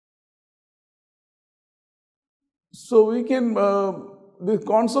So we can, the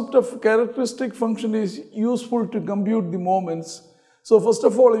concept of characteristic function is useful to compute the moments. So first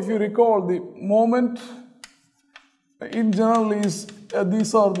of all, if you recall, the moment in general is,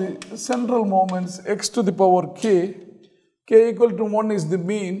 these are the central moments, x to the power k. K equal to 1 is the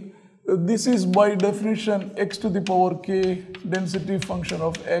mean. This is by definition x to the power k density function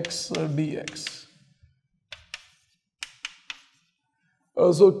of x dx.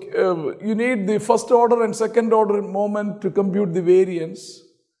 So you need the first order and second order moment to compute the variance.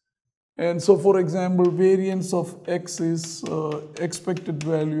 And so for example, variance of x is expected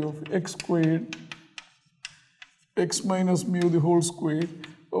value of x squared, x minus mu the whole squared.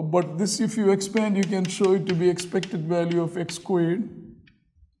 But this, if you expand, you can show it to be expected value of x squared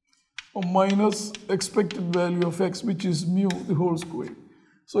minus expected value of x, which is mu the whole squared.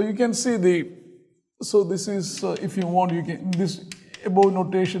 So you can see the, so this is, if you want, you can, this above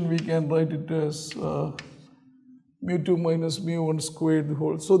notation we can write it as mu2 minus mu1 squared the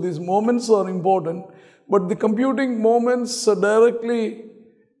whole. So these moments are important, but the computing moments directly,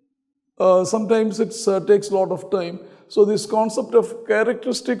 sometimes it takes a lot of time. So this concept of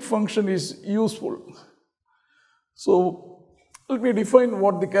characteristic function is useful. So let me define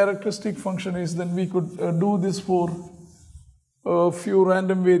what the characteristic function is, then we could do this for a few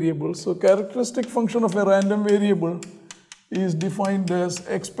random variables. So characteristic function of a random variable is defined as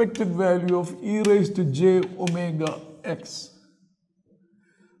expected value of e raised to j omega x.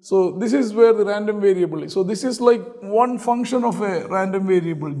 So this is where the random variable is. So this is like one function of a random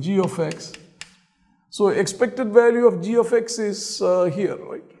variable, g of x. So expected value of g of x is here,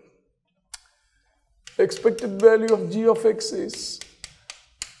 right? Expected value of g of x is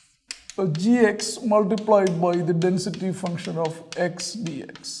gx multiplied by the density function of x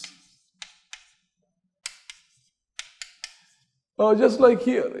dx. Just like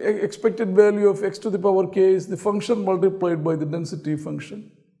here, expected value of x to the power k is the function multiplied by the density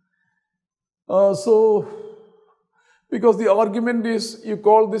function. So, because the argument is, you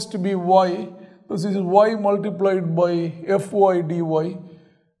call this to be y, this is y multiplied by fy dy,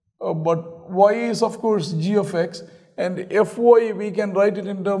 but y is of course g of x, and fy we can write it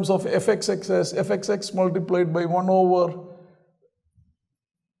in terms of fxx as fxx multiplied by 1 over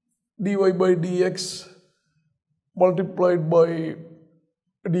dy by dx multiplied by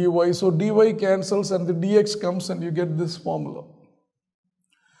dy. So dy cancels and the dx comes and you get this formula.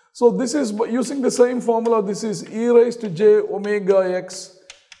 So this is using the same formula, this is e raised to j omega x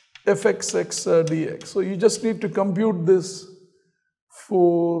fxx dx. So you just need to compute this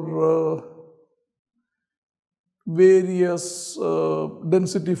for various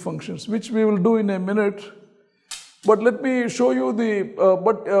density functions, which we will do in a minute. But let me show you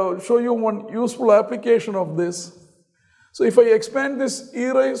the show you one useful application of this. So if I expand this e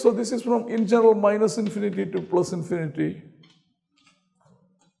raised, so this is from in general minus infinity to plus infinity.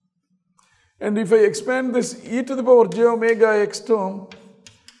 And if I expand this e to the power j omega x term,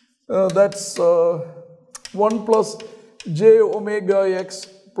 that's 1 plus j omega x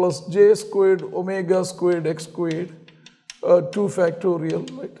plus j squared omega squared x squared, 2 factorial,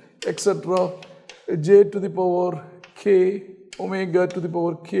 right, etc. j to the power k omega to the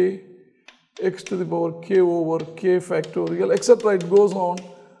power k x to the power k over k factorial, etc. It goes on,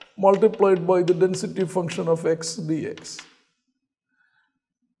 multiplied by the density function of x dx.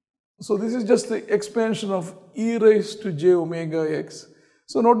 So this is just the expansion of e raised to j omega x.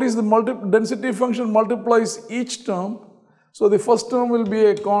 So notice the density function multiplies each term. So the first term will be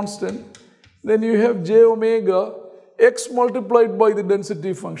a constant. Then you have j omega x multiplied by the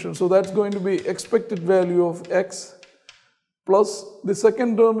density function. So that's going to be expected value of x, plus the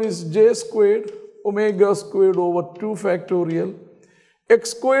second term is j squared omega squared over 2 factorial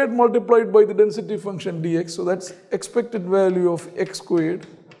x squared multiplied by the density function dx. So that's expected value of x squared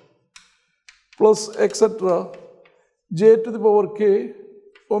plus etc. j to the power k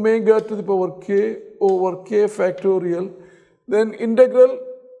omega to the power k over k factorial. Then integral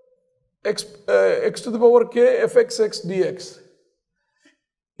x to the power k fxx dx.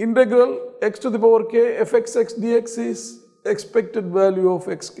 Integral x to the power k fxx dx is expected value of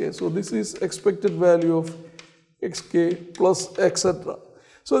xk. So this is expected value of xk plus etc.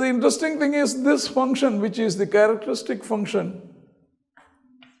 So the interesting thing is this function, which is the characteristic function,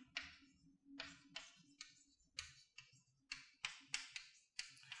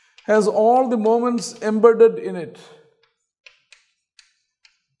 has all the moments embedded in it.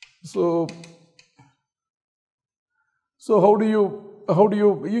 So how do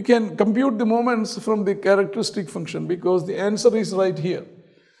you can compute the moments from the characteristic function, because the answer is right here.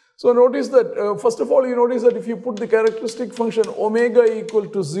 So notice that, first of all, you notice that if you put the characteristic function omega equal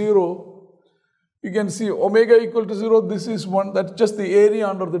to 0, You can see omega equal to 0, this is 1, that's just the area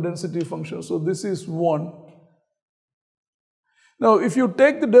under the density function. So this is 1. Now if you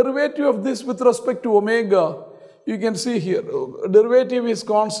take the derivative of this with respect to omega, you can see here, derivative is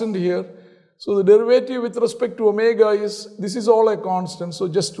constant here. So the derivative with respect to omega is, this is all a constant, so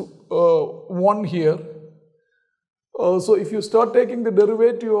just 1 here. So if you start taking the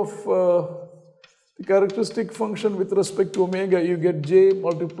derivative of the characteristic function with respect to omega, you get j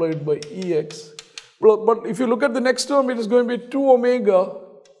multiplied by ex. But if you look at the next term, it is going to be 2 omega,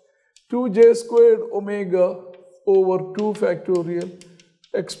 2j squared omega over 2 factorial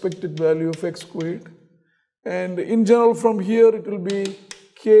expected value of x squared. And in general from here it will be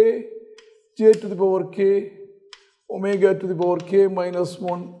k, j to the power k, omega to the power k minus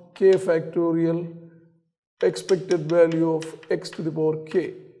 1, k factorial expected value of x to the power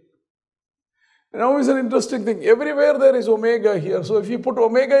k. Now is an interesting thing, everywhere there is omega here. So if you put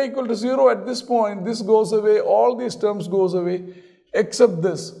omega equal to 0 at this point, this goes away, all these terms goes away except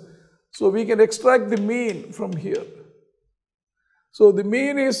this. So we can extract the mean from here. So the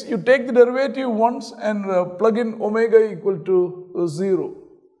mean is, you take the derivative once and plug in omega equal to 0.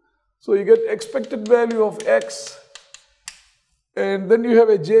 So you get expected value of x, and then you have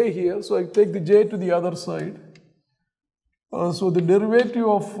a j here, so I take the j to the other side. So the derivative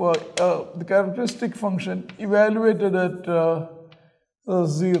of the characteristic function evaluated at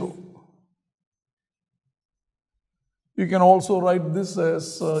 0. You can also write this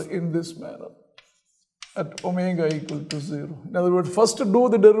as in this manner, at omega equal to 0. In other words, first do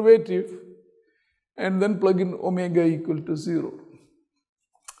the derivative and then plug in omega equal to 0.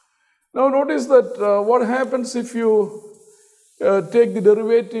 Now notice that what happens if you take the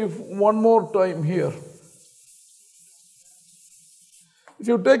derivative one more time here. If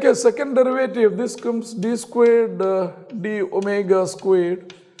you take a second derivative, this comes d squared d omega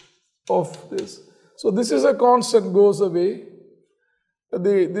squared of this. So this is a constant, goes away.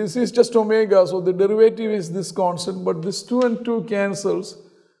 This is just omega, so the derivative is this constant, but this 2 and 2 cancels.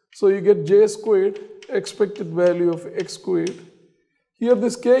 So you get j squared, expected value of x squared. Here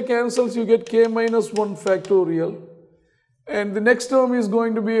this k cancels, you get k minus 1 factorial. And the next term is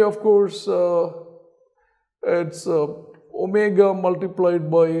going to be, of course, it's omega multiplied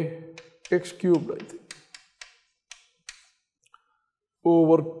by x cubed, I think,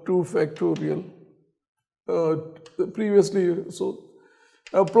 over 2 factorial. Previously, so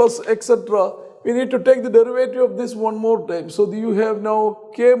plus etc. We need to take the derivative of this one more time. So you have now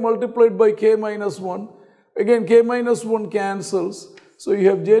k multiplied by k minus 1. Again, k minus 1 cancels. So you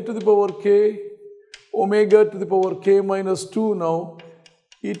have j to the power k, omega to the power k minus 2 now,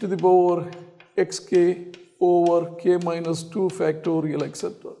 e to the power xk over k minus 2 factorial,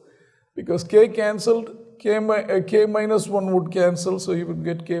 etc. Because k cancelled, k minus 1 would cancel, so you would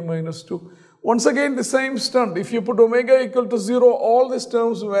get k minus 2. Once again, the same stunt. If you put omega equal to 0, all these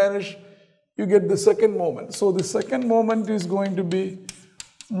terms vanish, you get the second moment. So the second moment is going to be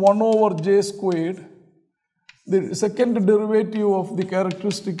 1 over j squared, the second derivative of the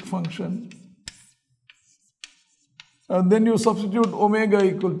characteristic function. And then you substitute omega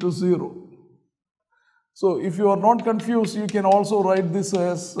equal to 0. So if you are not confused, you can also write this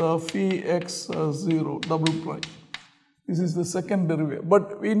as phi x 0 double prime. This is the second derivative.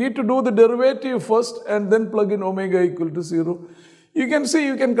 But we need to do the derivative first and then plug in omega equal to 0. You can see,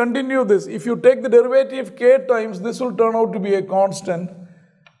 you can continue this. If you take the derivative k times, this will turn out to be a constant.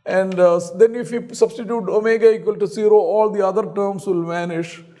 And then if you substitute omega equal to 0, all the other terms will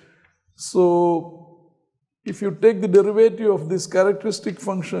vanish. So if you take the derivative of this characteristic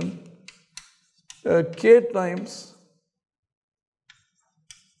function, k times,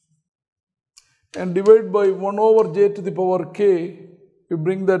 and divide by 1 over j to the power k, you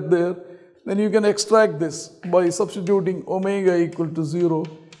bring that there, then you can extract this by substituting omega equal to 0,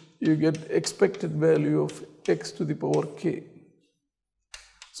 you get expected value of x to the power k.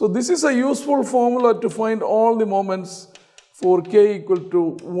 So this is a useful formula to find all the moments for k equal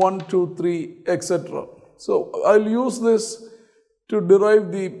to 1, 2, 3, etc. So I'll use this to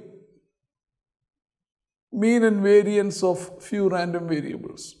derive the mean and variance of few random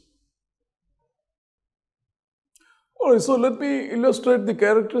variables. Alright, so let me illustrate the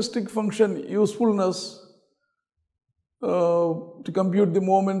characteristic function usefulness to compute the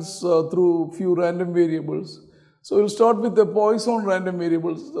moments through few random variables. So we'll start with the Poisson random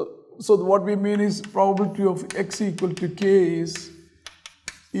variables. So what we mean is probability of x equal to k is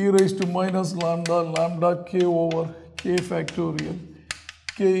e raised to minus lambda k over k factorial,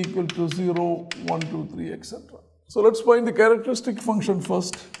 k equal to 0, 1, 2, 3, etc. So let's find the characteristic function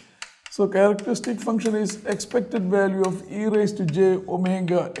first. So characteristic function is expected value of e raised to j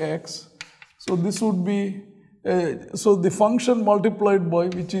omega x. So this would be, so the function multiplied by,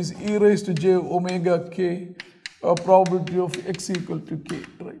 which is e raised to j omega k, probability of x equal to k,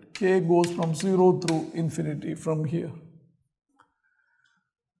 right? K goes from 0 through infinity from here.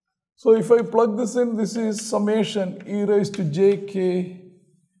 So if I plug this in, this is summation e raised to j k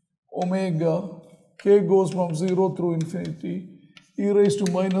omega, k goes from 0 through infinity, e raised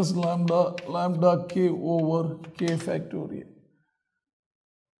to minus lambda k over k factorial.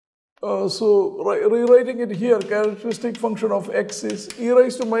 So rewriting it here, characteristic function of x is e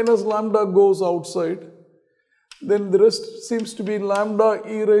raised to minus lambda goes outside. Then the rest seems to be lambda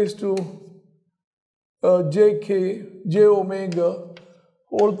e raised to j omega,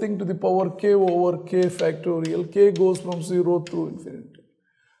 whole thing to the power k over k factorial. K goes from 0 through infinity.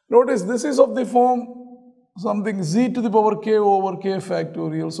 Notice this is of the form something z to the power k over k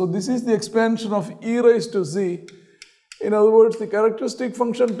factorial. So this is the expansion of e raised to z. In other words, the characteristic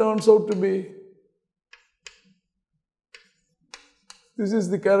function turns out to be, this is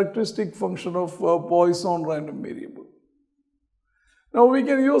the characteristic function of Poisson random variable. Now we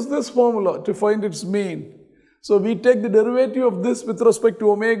can use this formula to find its mean. So we take the derivative of this with respect to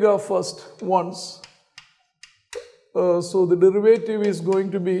omega first once. So the derivative is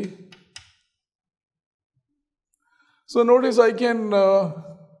going to be, so notice I can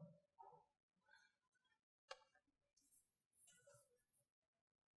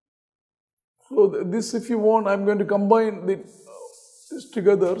so this, if you want, I'm going to combine this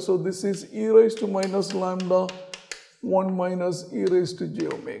together. So this is e raised to minus lambda 1 minus e raised to j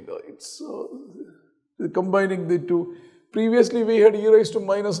omega. It's combining the two. Previously we had e raised to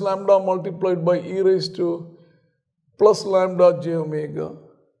minus lambda multiplied by e raised to plus lambda j omega.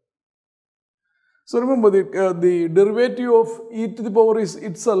 So remember the derivative of e to the power is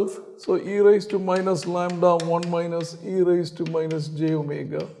itself. So e raised to minus lambda 1 minus e raised to minus j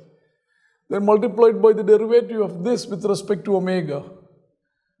omega. Then multiplied by the derivative of this with respect to omega.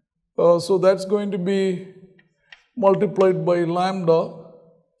 So that's going to be multiplied by lambda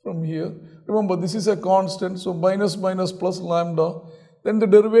from here. Remember, this is a constant, so minus minus plus lambda. Then the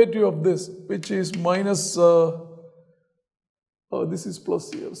derivative of this, which is minus, this is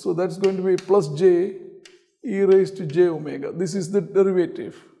plus here. So that's going to be plus j e raised to j omega. This is the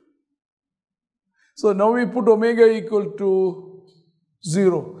derivative. So now we put omega equal to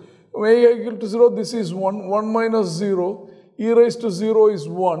 0. Omega equal to 0, this is 1, 1 minus 0, e raised to 0 is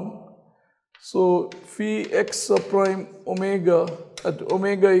 1. So phi x prime omega at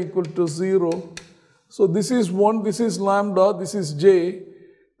omega equal to 0. So this is 1, this is lambda, this is j,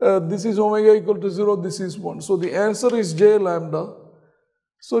 this is omega equal to 0, this is 1. So the answer is j lambda.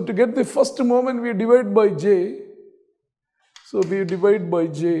 So to get the first moment, we divide by j. So we divide by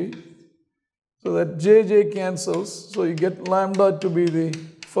j. So that j cancels. So you get lambda to be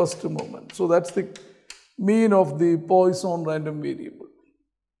the first moment. So that's the mean of the Poisson random variable.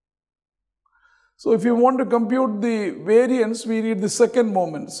 So if you want to compute the variance, we need the second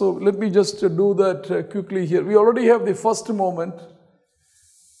moment. So let me just do that quickly here. We already have the first moment.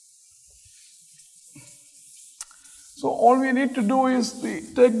 So all we need to do is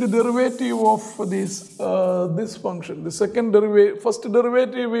take the derivative of this function. The second derivative, first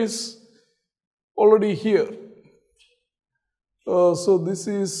derivative is already here. So this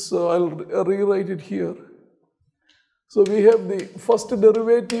is, I'll rewrite it here. So we have the first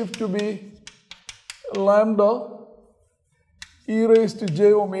derivative to be lambda e raised to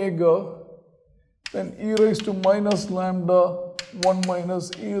j omega, then e raised to minus lambda 1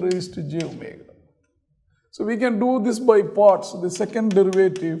 minus e raised to j omega. So we can do this by parts, the second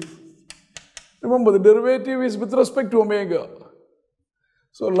derivative. Remember, the derivative is with respect to omega.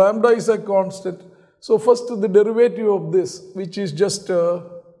 So lambda is a constant. So first the derivative of this, which is just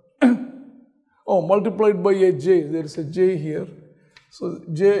multiplied by a j. There is a j here. So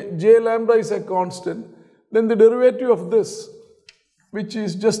j lambda is a constant. Then the derivative of this, which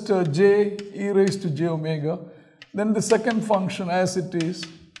is just j e raised to j omega. Then the second function as it is.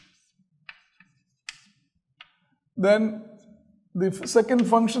 Then the second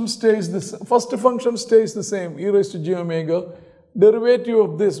function stays this. First function stays the same, e raised to j omega. Derivative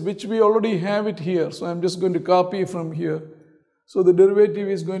of this, which we already have it here. So I'm just going to copy from here. So the derivative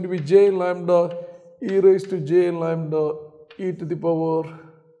is going to be j lambda e raised to j lambda e to the power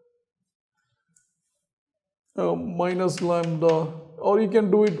minus lambda, or you can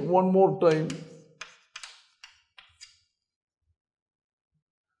do it one more time.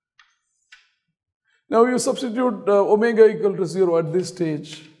 Now you substitute omega equal to 0 at this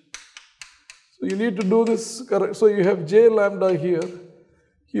stage. So you need to do this correct. So you have j lambda here.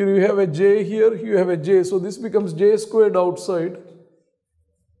 Here you have a j here, you have a j. So this becomes j squared outside.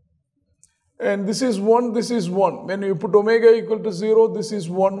 And this is 1, this is 1. When you put omega equal to 0, this is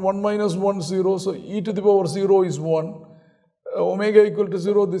 1, 1 minus 1, 0. So e to the power 0 is 1. Omega equal to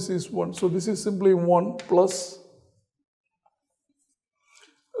 0, this is 1. So this is simply 1 plus.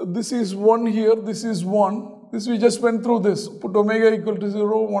 This is 1 here, this is 1. This we just went through this. Put omega equal to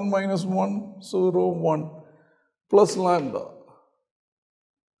 0, 1 minus 1, 0, 1 plus lambda.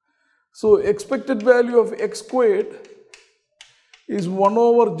 So expected value of x squared is 1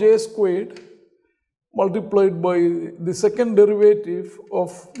 over j squared multiplied by the second derivative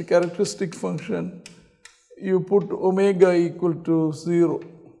of the characteristic function. You put omega equal to 0,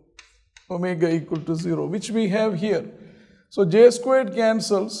 omega equal to 0, which we have here. So j squared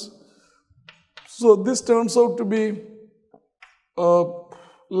cancels. So this turns out to be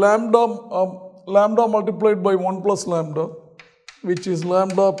lambda multiplied by 1 plus lambda, which is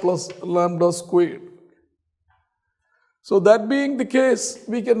lambda plus lambda squared. So that being the case,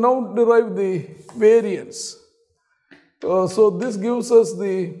 we can now derive the variance. So this gives us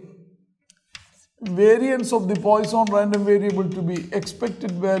the variance of the Poisson random variable to be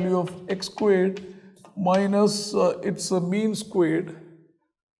expected value of x squared minus its mean squared,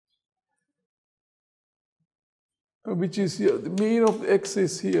 which is here. The mean of x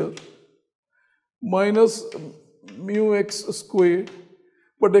is here, minus mu x squared.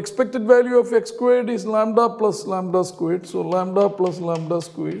 But expected value of x squared is lambda plus lambda squared. So lambda plus lambda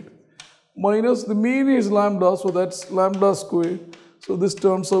squared minus the mean is lambda. So that's lambda squared. So this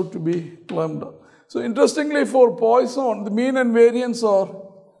turns out to be lambda. So interestingly, for Poisson, the mean and variance are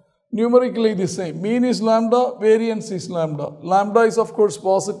numerically the same. Mean is lambda, variance is lambda. Lambda is of course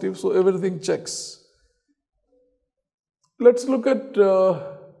positive, so everything checks. Let's look at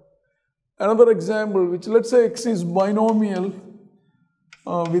another example, which let's say x is binomial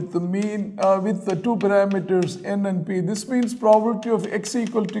with the mean with the two parameters n and p. This means probability of x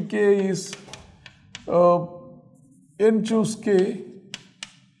equal to k is n choose k,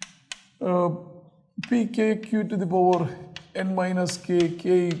 pk q to the power n minus k,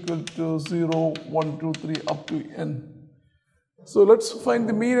 k equal to 0, 1, 2, 3 up to n. So let's find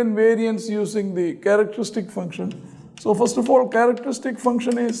the mean and variance using the characteristic function. So first of all, characteristic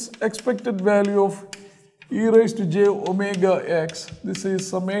function is expected value of e raised to j omega x. This is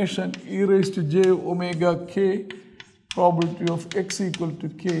summation e raised to j omega k, probability of x equal to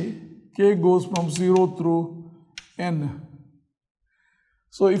k. K goes from 0 through n.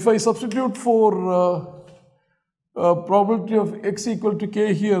 So if I substitute for probability of x equal to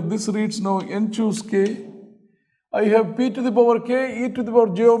k here, this reads now n choose k. I have p to the power k, e to the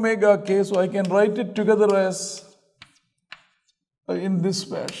power j omega k, so I can write it together as in this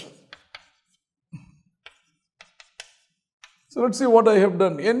fashion. So let's see what I have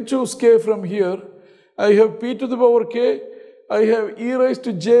done. N choose k from here. I have p to the power k. I have e raised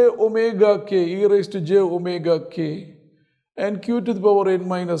to j omega k, e raised to j omega k, and q to the power n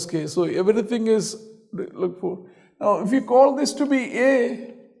minus k. So everything is, look for. Now if you call this to be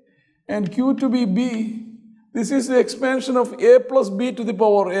a and q to be b, this is the expansion of a plus b to the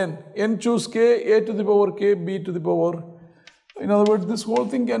power n. N choose k, a to the power k, b to the power. In other words, this whole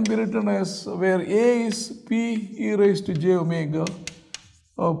thing can be written as where a is p e raised to j omega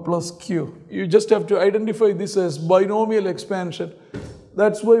plus q. You just have to identify this as binomial expansion.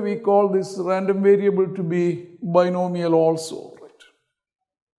 That's why we call this random variable to be binomial also. Right?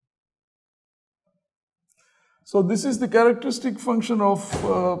 So this is the characteristic function of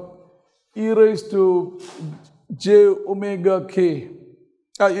e raised to j omega k.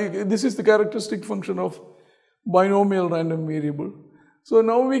 This is the characteristic function of binomial random variable. So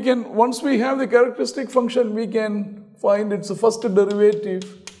now we can, once we have the characteristic function, we can find its first derivative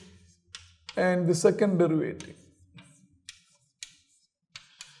and the second derivative.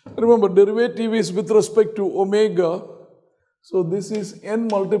 Remember, derivative is with respect to omega. So this is n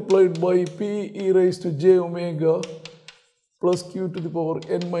multiplied by p e raised to j omega plus q to the power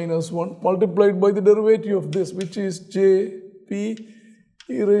n minus 1 multiplied by the derivative of this, which is j p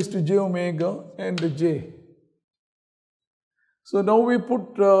e raised to j omega and j. So now we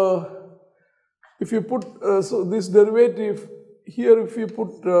put, if you put, so this derivative here, if you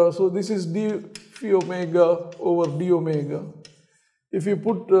put, so this is d phi omega over d omega. If you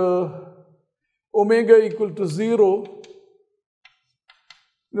put omega equal to 0,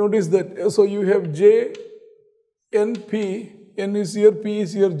 notice that, so you have j, n, p, n is here, p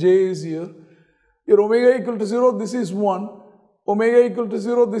is here, j is here. Your omega equal to 0, this is 1. Omega equal to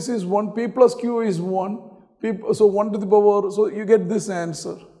 0, this is 1. P plus q is 1. So 1 to the power, so you get this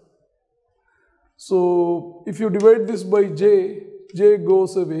answer. So if you divide this by j, j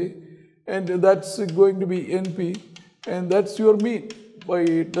goes away, and that's going to be np, and that's your mean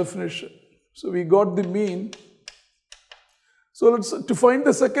by definition. So we got the mean. So to find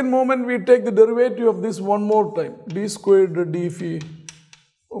the second moment, we take the derivative of this one more time. D squared d phi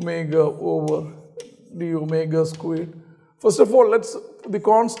omega over d omega squared. First of all, the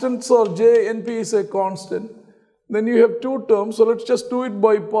constants are j, np is a constant. Then you have two terms, so let's just do it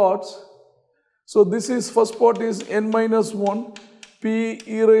by parts. So this is, first part is n minus 1 p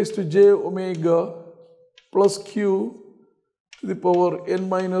e raised to j omega plus q to the power n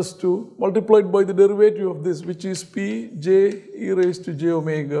minus 2 multiplied by the derivative of this, which is p j e raised to j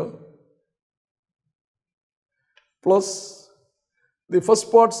omega, plus the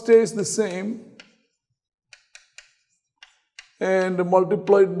first part stays the same and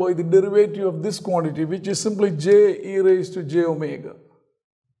multiplied by the derivative of this quantity, which is simply j e raised to j omega.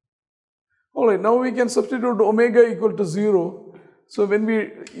 Alright, now we can substitute omega equal to 0. So when we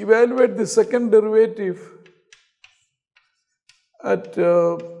evaluate the second derivative at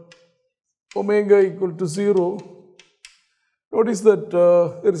omega equal to 0, notice that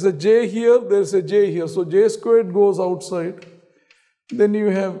there is a j here, there is a j here. So j squared goes outside. Then you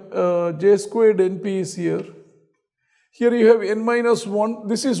have j squared np is here. Here you have n minus 1.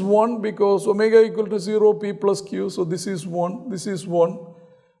 This is 1 because omega equal to 0, p plus q. So this is 1, this is 1,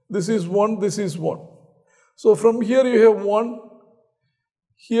 this is 1, this is 1. So from here you have 1.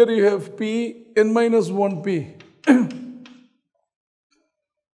 Here you have p, n minus 1 p.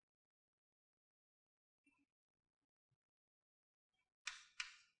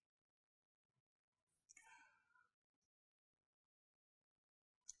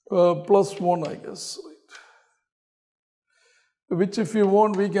 Plus 1, I guess, right? Which if you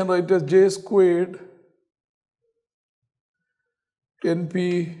want, we can write as j squared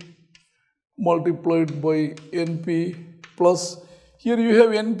np multiplied by np plus, here you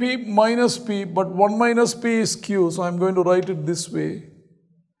have np minus p, but 1 minus p is q, so I'm going to write it this way.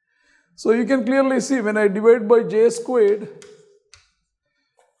 So you can clearly see when I divide by j squared,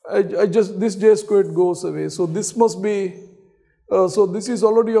 this j squared goes away. So this must be, so this is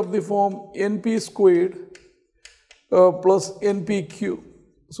already of the form np squared plus npq.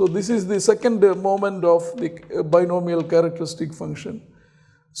 So this is the second moment of the binomial characteristic function.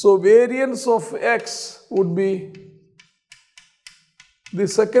 So variance of x would be the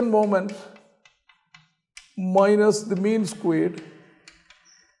second moment minus the mean squared.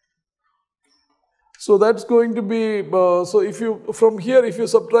 So that's going to be, so if you, from here if you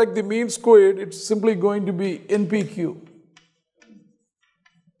subtract the mean squared, it's simply going to be npq.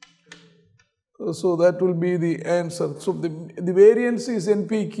 So that will be the answer. So the variance is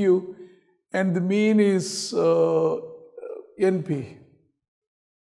npq and the mean is np.